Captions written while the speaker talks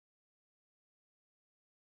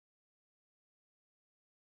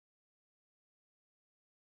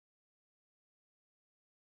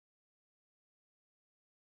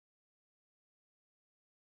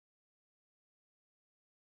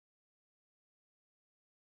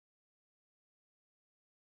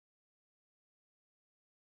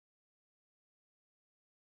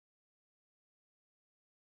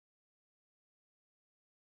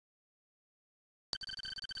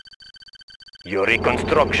Yuri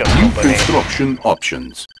construction New company. construction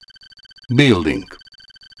options. Building.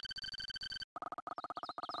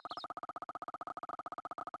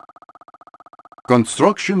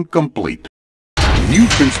 Construction complete. New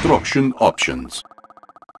construction options.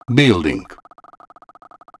 Building.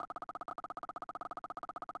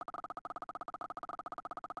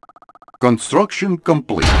 Construction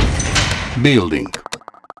complete. Building.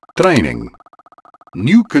 Training.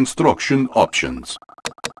 New construction options.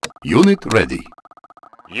 Unit ready.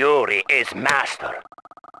 Yuri is master.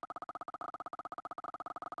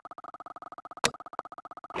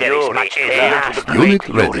 Yuri is master. Unit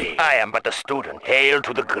ready. Yuri. I am but a student. Hail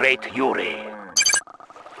to the great Yuri.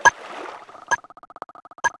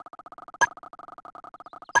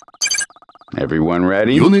 Everyone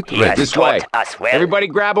ready? Unit He ready. has This taught way. us well. Everybody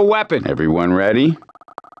grab a weapon. Everyone ready?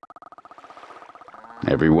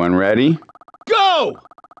 Everyone ready? Go!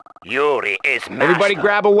 Yuri is master. Everybody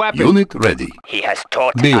grab a weapon. Unit ready. He has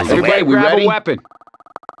taught Building. us Everybody well. grab a weapon.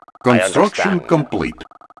 Construction understand. complete.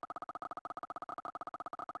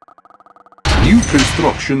 New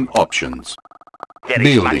construction options. There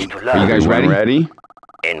is much Building. to Are learn. you guys Everyone ready?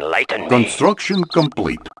 Enlighten me. Construction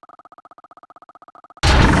complete.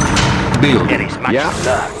 There Building. is much Yeah. to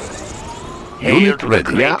learn. Hail Unit to ready.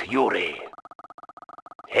 the great Yeah. Yuri.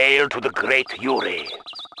 Hail to the great Yuri.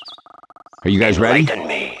 Are you guys ready? Enlighten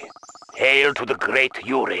me. Hail to the great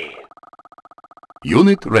Yuri.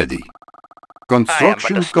 Unit ready.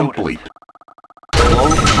 Construction student. complete.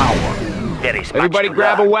 There is Everybody much to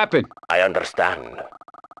grab a learn. weapon. I understand.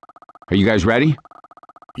 Are you guys ready?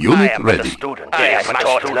 I Unit am but a ready. student. He has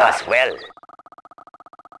taught us well.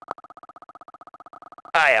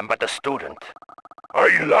 I am but a student.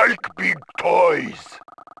 I like big toys.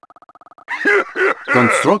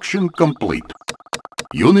 Construction complete.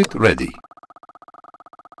 Unit ready.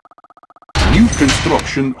 New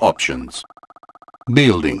construction options.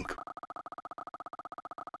 Building.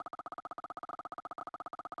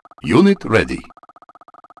 Unit ready.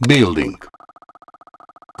 Building.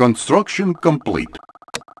 Construction complete.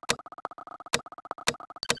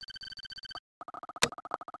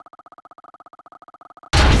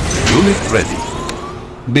 Unit ready.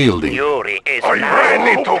 Building. Yuri is Are you master.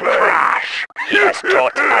 ready to crash? He has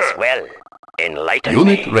taught us well. Enlighten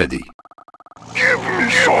Unit me. ready. Give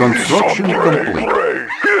me some Construction complete.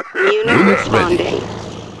 Unit Unit responding.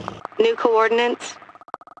 New coordinates.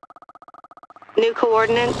 New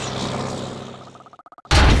coordinates.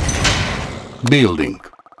 Building.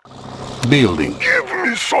 Building. Give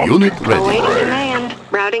me some. Unit ready. Awaiting command.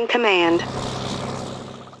 Routing command.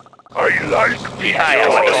 I like He big has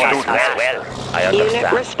taught toys. us well. I Unit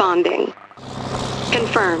understand. responding.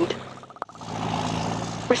 Confirmed.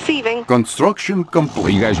 Receiving. Construction Are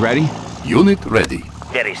complete. you guys ready? Unit ready.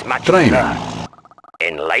 There is much Training. to learn.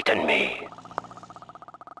 Enlighten me.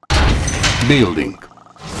 Building.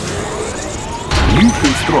 New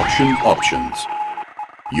construction options.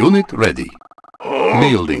 Unit ready.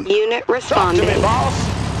 Building. Unit responding.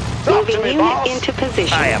 Moving unit into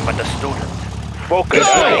position. I am but a student. Focus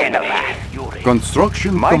Go! on the path, Yuri.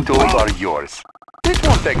 Construction My tools complete. are yours. It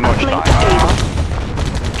won't take much Uplink time. stable.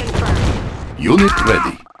 Confirmed. Unit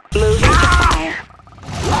ready. Moving to fire.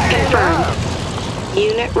 Confirmed.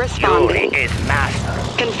 Unit Yuri responding. is master.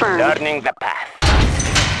 Confirmed. Learning the path.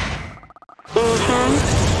 Mm-hmm.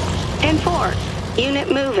 10-4.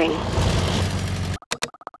 Unit moving.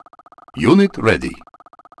 Unit ready.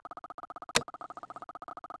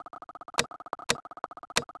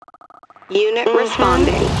 Unit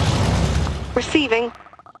responding. Receiving.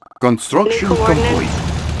 Construction New complete. coordinates.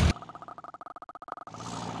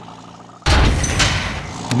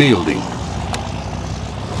 Building.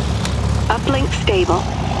 Uplink stable.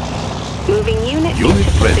 Moving unit Unit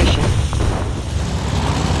into ready. position.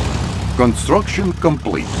 Construction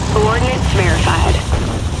complete. Coordinates verified.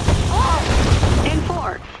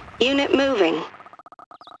 10-4. Unit moving.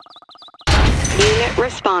 Unit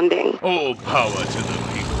responding. All power to the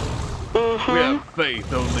people. We Mm-hmm. have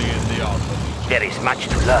faith only in the Almighty. There is much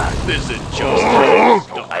to learn. This injustice.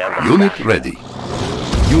 I understand. Unit ready.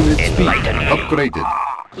 Unit speed Enlighten me. upgraded.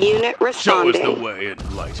 Unit Show us the responding. way,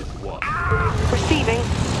 enlightened one. Receiving.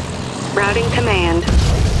 Routing command.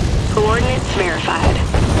 Coordinates verified.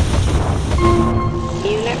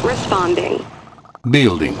 Unit responding.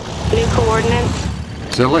 Building. New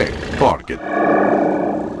coordinates. Select target.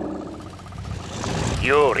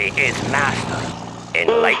 Yuri is master.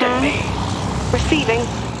 Enlighten me. Receiving.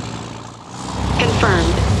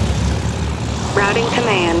 Confirmed. Routing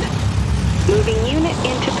command. Moving unit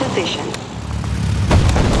into position.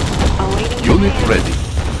 Awaiting Unit command. ready.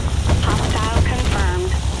 Hostile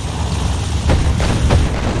confirmed.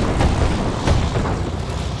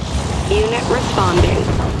 Unit responding.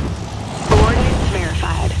 Coordinates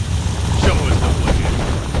verified. Show us the way.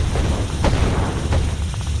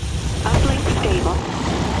 Uplink stable.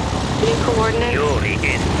 New coordinates. Yuri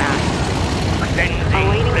is master. Sending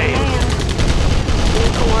Awaiting rail. command. New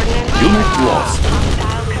coordinates. Unit lost.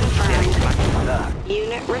 Hostile There confirmed. is much to learn.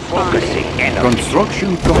 Unit Focusing responding. energy. Construction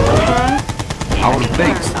complete. Our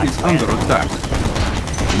base is under attack.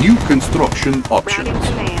 New construction Routing options.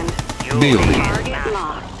 command. Building. Target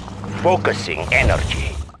locked. Focusing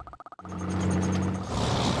energy.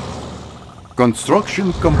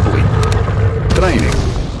 Construction complete. Training.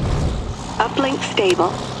 Uplink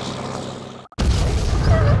stable.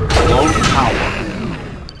 Low power.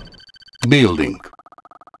 Building.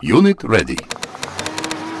 Unit ready.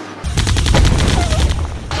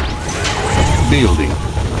 Building.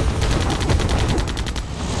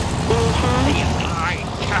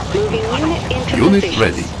 Moving unit into Unit position.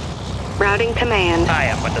 ready. Routing command. I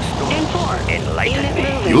am but a student. Enforce. Enlighten Unit me.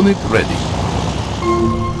 moving. Unit ready.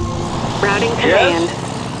 Routing command.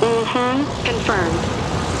 Confirmed.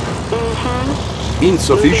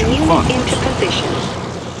 Insufficient Moving unit into funds. position.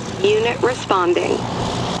 Unit responding.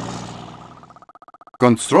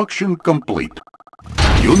 Construction complete.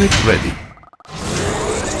 Unit ready.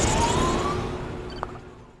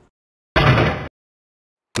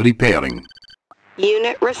 Repairing. Talk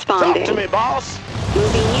Unit to responding. me, boss.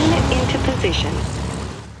 Moving unit into position.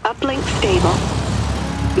 Uplink stable.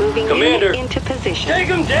 Moving Commander. unit into position. Take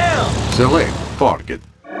him down. Select target.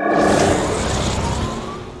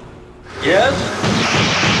 Yes?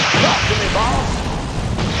 Talk to me, boss.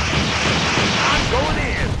 I'm going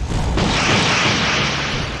in.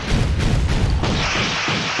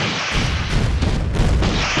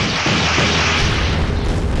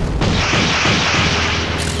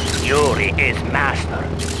 Yuri is master.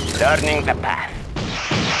 Learning the path.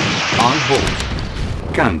 On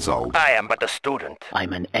hold. Cancelled. I am but a student.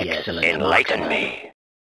 I'm an excellent Enlighten marksman. me.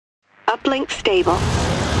 Uplink stable.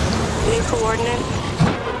 New coordinates.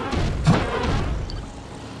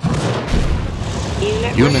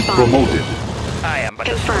 Unit Unit responding. promoted. I am but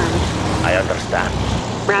a Confirmed. student. I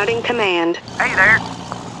understand. Routing command. Hey there.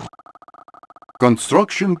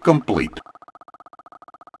 Construction complete.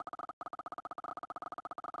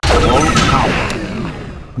 Low power.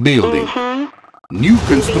 Building. New Moving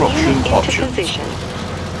construction unit into options. position.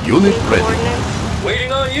 Unit New ready. coordinates.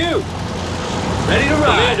 Waiting on you. Ready to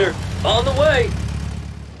ride. Commander, on the way.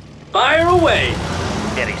 Fire away.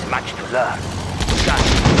 There is much to learn.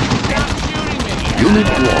 Unit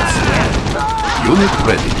lost. Unit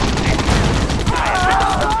ready.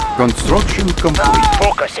 Construction complete.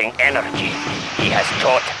 Focusing energy. He has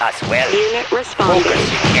taught us well. Unit responding.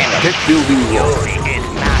 Focusing energy. Tech building lost. Yuri is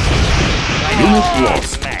master. Unit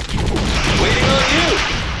lost. Match. Waiting on you.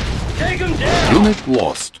 Take him down. Unit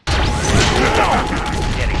lost. There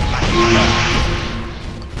is much to learn.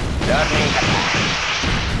 Learning the path.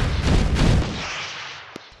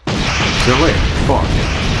 Select target.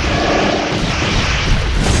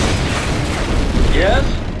 Yes?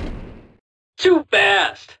 Too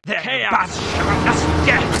fast. Chaos!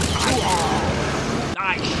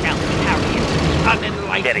 I shall carry it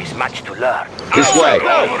unenlightened. There is much to learn. This way.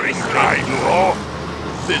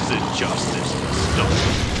 This injustice must stop.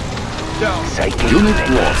 Psychic Unit rays.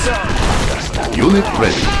 lost. Understand. Unit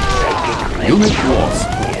ready. Psychic rays. Unit lost.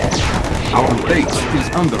 Yes. Our base is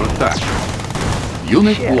under attack.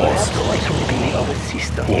 Unit lost. Voice will be of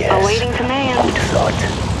assistance. Yes. Awaiting command. Good thought.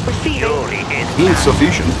 Receiving. Yuri is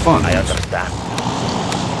Insufficient I funds. understand.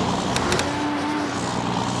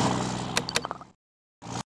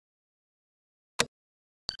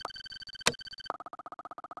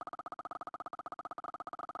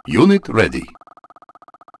 Unit ready.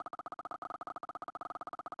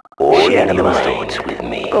 Share your thoughts with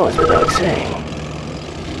me. Goes without saying.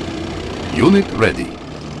 Unit ready.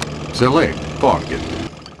 Select target.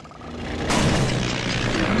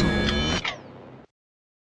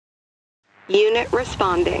 Unit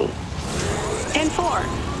responding. 10-4.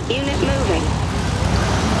 Unit moving.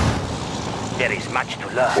 There is much to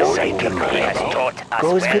learn. Psychic ray has taught us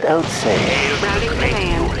Goes well. without saying. Routing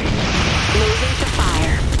command. Moving to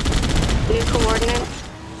fire. New coordinates.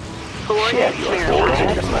 Share Coordinates your thoughts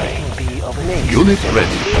verified. with me. Be of an age. Unit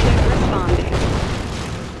ready. Unit responding.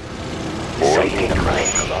 Psychic ray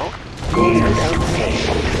goes without saying.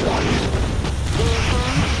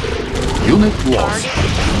 Unit lost.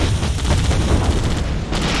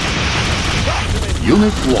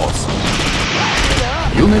 Unit lost.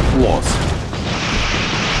 Unit lost.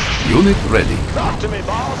 Unit ready. Talk to me,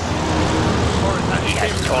 boss. He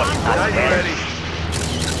has taught us well.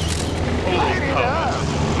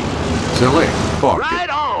 Select target. Right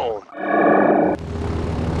on.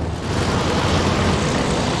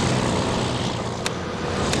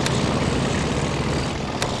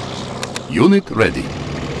 Unit ready.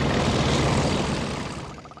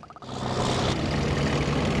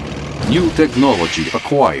 New technology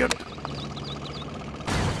acquired.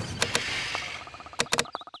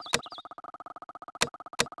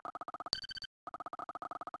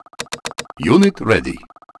 Unit ready.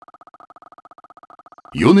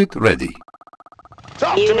 Unit ready.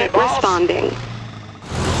 Talk to me, Unit boss. responding.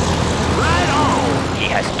 Right on. He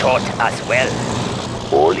has taught us well.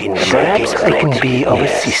 All in the perhaps I can be of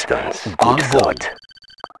assistance. Good thought.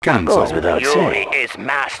 Cancel. Goes without Yuri saying. is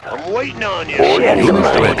master. I'm waiting on you. All in the Unit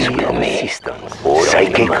mind ready. be of assistance.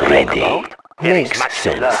 Psychic ready. There is Makes much to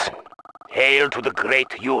sense. learn. Hail to the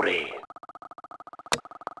great Yuri.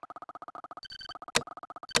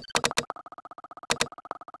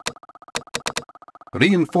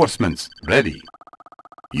 Reinforcements ready.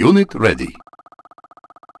 Unit ready.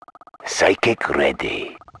 Psychic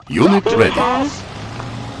ready. Unit ready.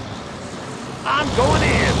 I'm going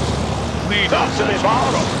in. Lead up to me,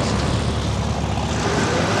 boss.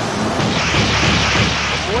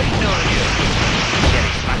 I'm waiting on you. There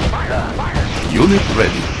is much fire. Unit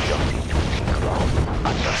ready.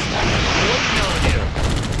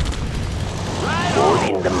 All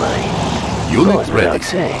in the mind. Unit Goes ready. without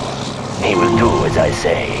saying. He will do as I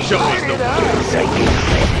say. Show us the way. Psychic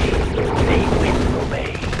ready. They will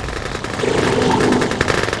obey.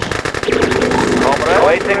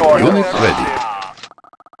 Waiting order. Unit ready.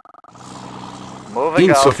 Moving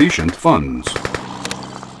out. Insufficient funds.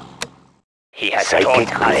 He has Psychic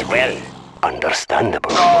taught us well. ready.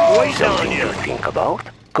 Understandable. Wait on Something you. to think about.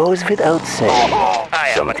 Goes without saying. I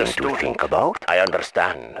am Something a to student. think about. I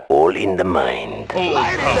understand. All in the mind.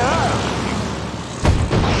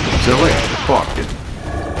 Select target.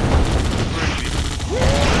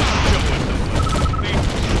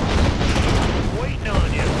 Waiting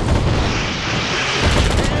on you.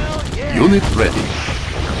 Unit ready.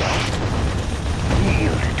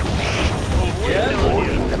 Yield to me. All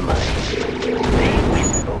in the mind. They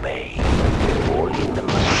will obey. All in the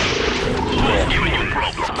mind. Their will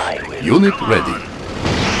is my will. Unit ready.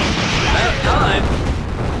 About time.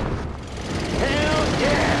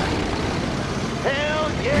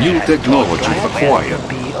 New technology acquired.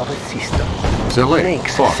 Be of assistance. Select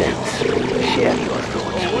Makes target. sense. Share your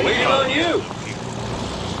thoughts. Waiting on you.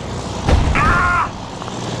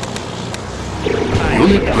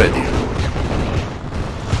 Unit ready.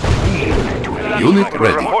 Yield to me. Unit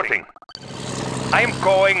ready. Reporting. I'm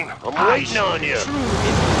going. I'm waiting on you.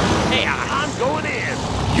 I'm going in.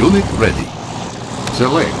 Unit ready.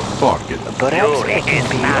 Select target. Perhaps I can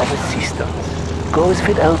be of assistance. Goes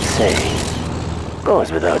without saying.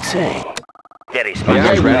 Goes without saying. There is Are you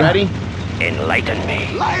guys ready? Enlighten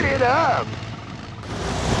me. Light it up.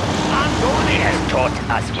 I'm going in. He has taught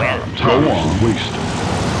us well. Go on, waste.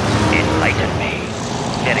 Enlighten me.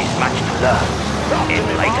 There is much to learn.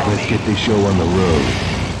 Enlighten me. this show on the road.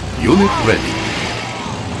 Unit ready.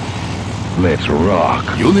 Let's rock.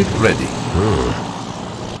 Unit ready.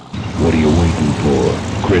 What are you waiting for?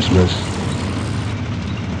 Christmas?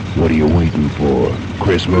 What are you waiting for?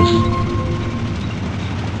 Christmas?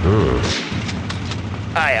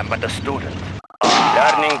 I am but a student.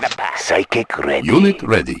 Learning the path. Psychic ready. Unit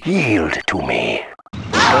ready. Yield to me.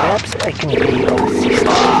 Perhaps I can be of assistance.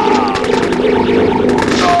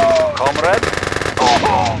 Comrade.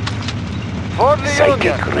 For the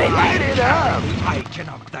Psychic ready. Light it up. Icon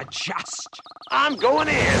of the just. I'm going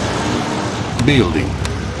in. Building.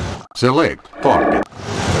 Select target.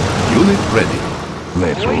 Unit ready.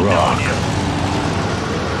 Let's Waiting rock. on you.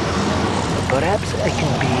 Perhaps I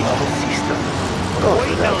can be of assistance. Goes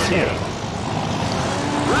Waiting without on you. saying.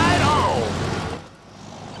 Right on.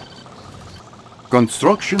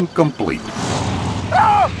 Construction complete.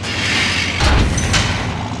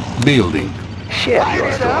 Building. Share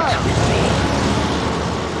your thoughts with me.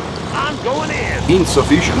 I'm going in.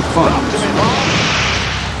 Insufficient funds.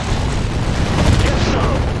 Get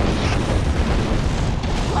some.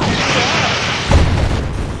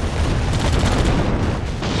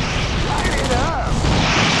 Light it up.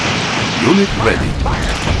 Unit ready.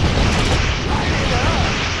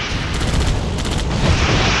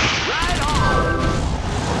 Right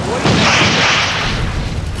on.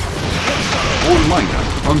 All miners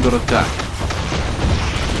under attack.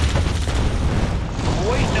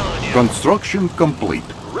 Waiting on you. Construction complete.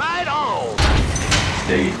 Right on.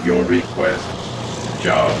 State your request.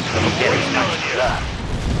 Job There is much to learn.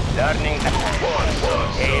 Learning the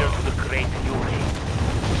path. Hail to the great Yuri.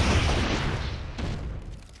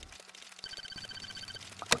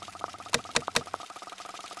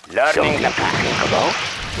 Learning Something the to path. think about.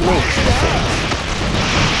 Makes sense.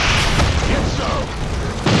 Get some.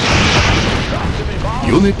 Talk to me, boss.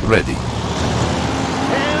 Unit ready.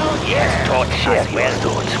 has taught Share us your well.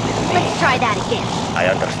 thoughts with me. Let's try that again. I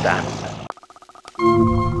understand.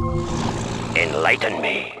 Enlighten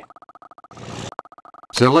me.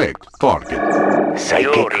 Select target.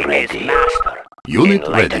 Psychic Yuri is ready. master. Unit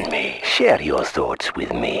Enlighten ready. me. Share your thoughts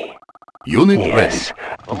with me. Unit Yes.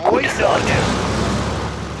 Good thought.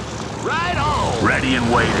 Right on. Ready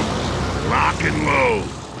and waiting. Lock and load.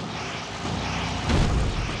 ready.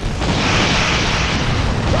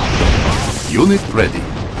 Unit ready.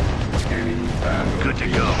 Good to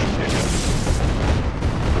go.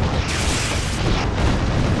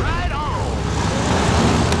 Right on.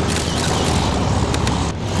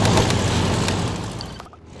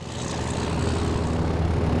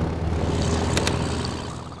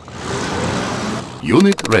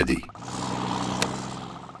 Unit ready.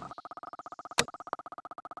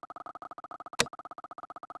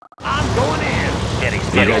 I'm going in.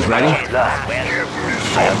 You guys ready? I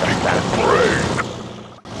understand.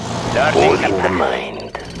 All Learning in the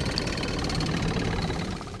mind.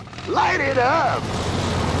 Light it up.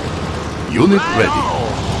 Unit ready.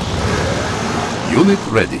 Unit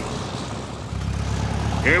ready.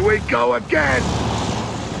 Here we go again.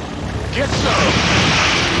 Get some.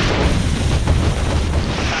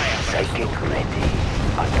 Psychic ready.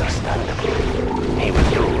 Understandable. He will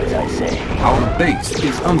do as I say. Our base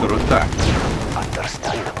is under attack.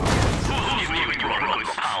 Understandable.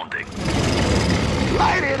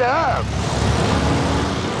 Light it up.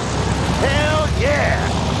 Hell yeah.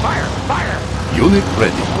 Fire, fire. Unit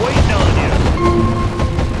ready. Waiting on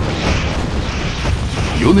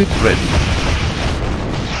you. Unit ready.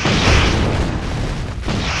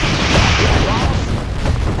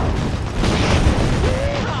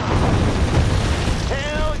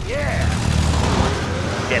 Hell yeah.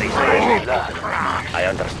 There is no love. I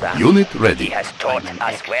understand. Unit He ready. has taught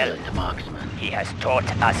us well. He has taught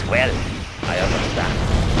us well. I understand.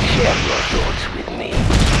 Share your thoughts with me.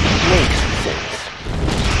 Makes sense.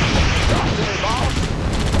 Talk to me, boss.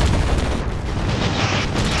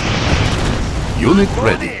 Unit Going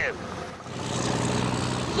ready. in.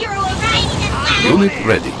 You're right and loud. Unit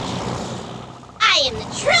ready. I am the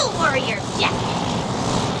true warrior, Jack.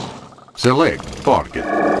 Select target.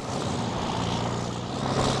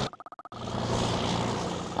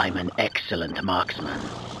 I'm an excellent marksman.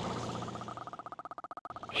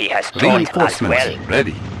 He has taught us Reinforcements well.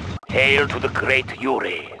 ready. Hail to the great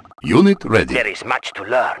Yuri. Unit ready. There is much to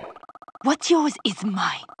learn. What's yours is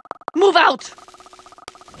mine. Move out!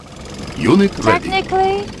 Unit ready.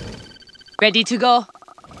 Technically. Ready to go.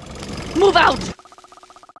 Move out!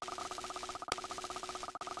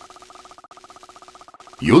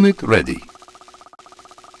 Unit ready.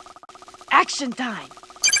 Action time!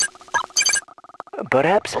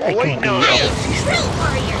 Perhaps I can be of assistance. True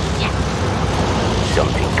warrior, Jack.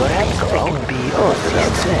 Something perhaps I can be of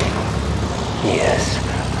assistance. Yes,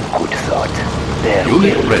 good thought. There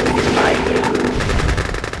Unit will ready. be mine.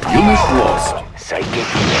 Unit lost. Psychic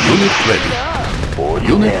Unit ready. All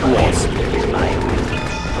Unit there lost. is mine.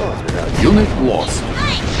 Goes without saying. Unit lost.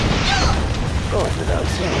 Goes without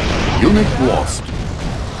saying. Unit lost.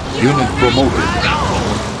 Unit promoted.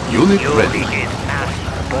 Unit ready. Yuri is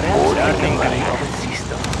master. Perhaps I can be of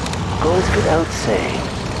assistance. Goes without saying.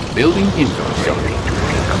 Building inventory. Something to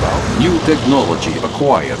think about. New technology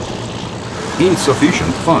acquired.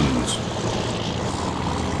 Insufficient funds.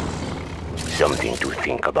 Something to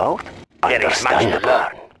think about. There is much to Understandable.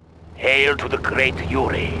 learn. Hail to the great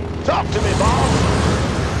Yuri. Talk to me, boss.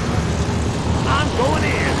 I'm going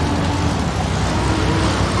in.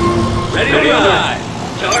 Ready to ride.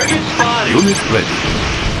 Target spotted. Unit ready.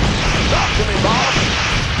 Talk to me, boss.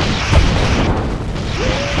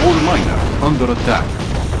 All miner under attack.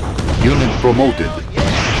 Unit promoted.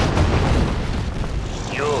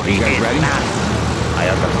 Yuri You guys is ready? master. I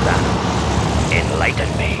understand. Enlighten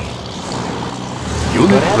me.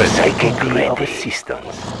 Unit Perhaps I ready. can be of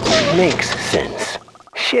assistance. Makes sense.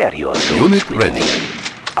 Share your thoughts Unit with ready. me.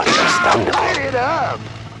 Understandable. Light it up.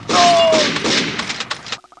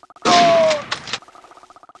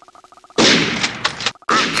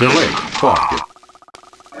 Select target.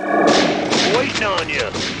 Waiting on you.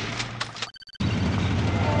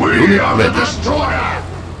 Unit ready.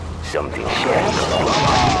 Something shared.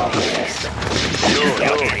 Yes.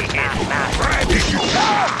 Yuri is master.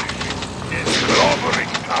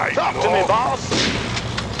 Talk to me, boss.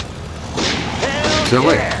 Hell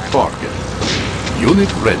Select yeah. target.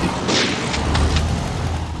 Unit ready.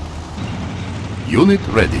 Unit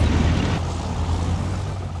ready.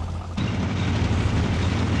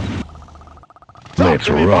 Let's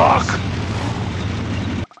rock.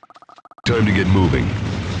 Time to get moving.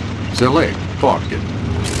 Select target.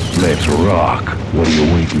 Let's rock. What are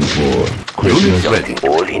you waiting for? Christmas?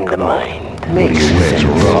 All in the mind. Let's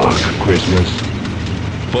rock. Christmas?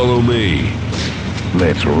 Follow me.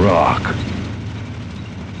 Let's rock.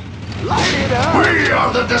 Light it up! We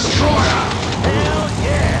are the destroyer! Hell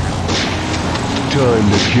yeah! Time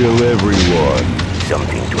to kill everyone.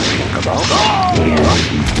 Something to think about. What are you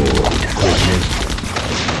waiting for? Christmas?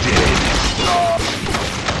 Dead.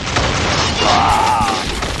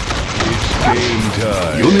 It's game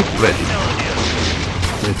time. Unit ready.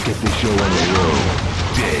 Let's get this show on the road.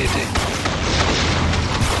 Dead.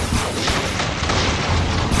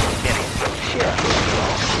 Getting some shit.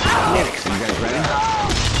 Next. You guys ready?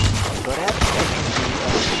 Perhaps I can be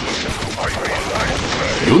Are you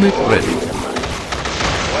ready? Unit ready.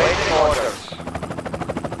 Waiting orders.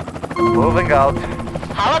 Moving out.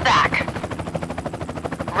 Holla back.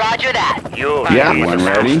 Roger that. Yuri. Yeah, everyone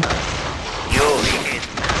ready? Yuri is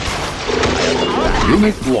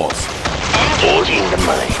Unit lost. all in the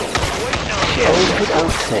mind. Goes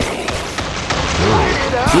without saying.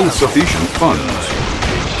 Insufficient funds.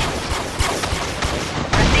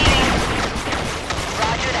 Proceeding.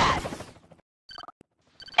 Roger that.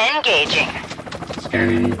 Engaging.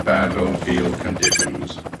 Scanning battlefield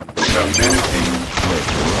conditions. Commencing.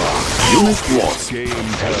 Unit lost. Game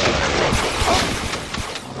time.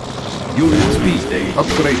 Unit speed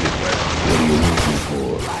upgraded. What are you waiting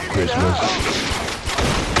for? Christmas?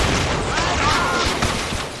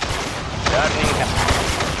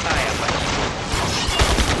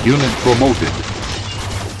 Unit promoted.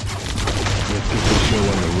 Let's get this show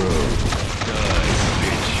on the road.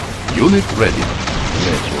 Unit ready.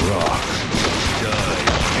 Let's rock.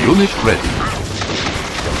 Unit ready.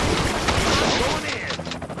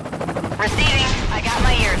 Receiving. I got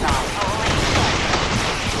my ears on.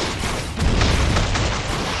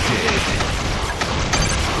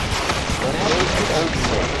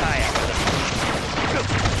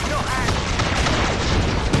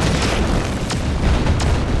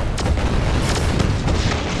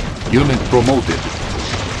 Unit promoted.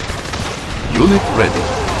 Unit ready.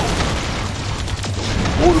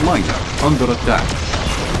 All miner under attack.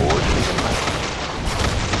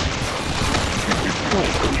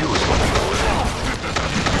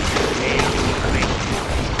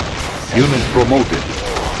 Unit promoted.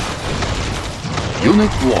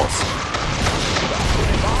 Unit lost.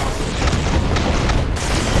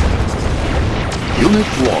 Unit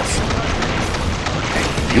lost.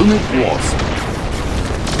 Unit lost.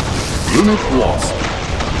 Unit lost.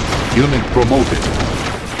 Unit promoted.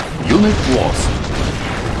 Unit lost.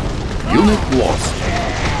 Unit lost.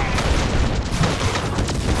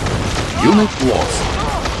 Unit lost.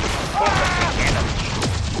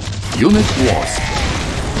 Unit lost.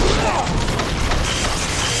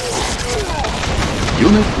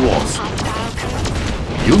 Unit lost.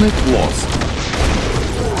 Unit lost.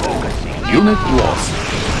 Unit lost.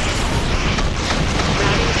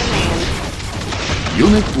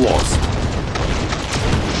 Unit lost.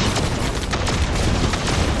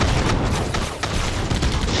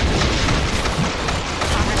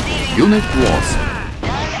 Unit lost.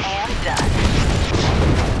 Done and done.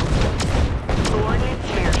 Coordinates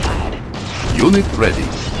verified. Unit ready.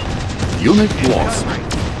 Unit lost.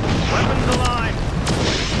 Weapons aligned.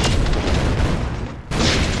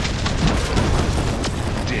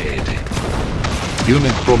 Dead.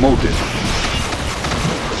 Unit promoted.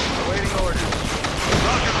 Awaiting orders.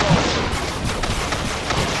 Roger,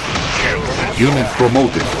 Unit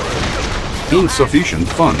promoted. Insufficient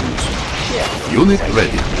funds. Unit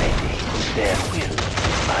ready. There will be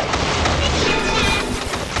fight.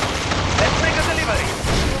 let's make a delivery.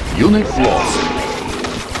 Unit lost.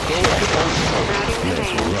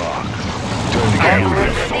 Let's rock. Time to get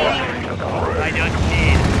moving. I don't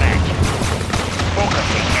need match.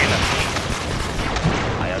 Focusing enemy.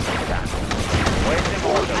 I understand. Waiting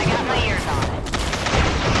orders. I got my ears on.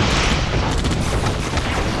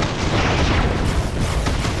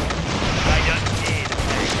 I don't need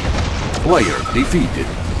match. Player defeated.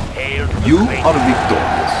 Hail to the You great are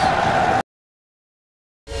victorious.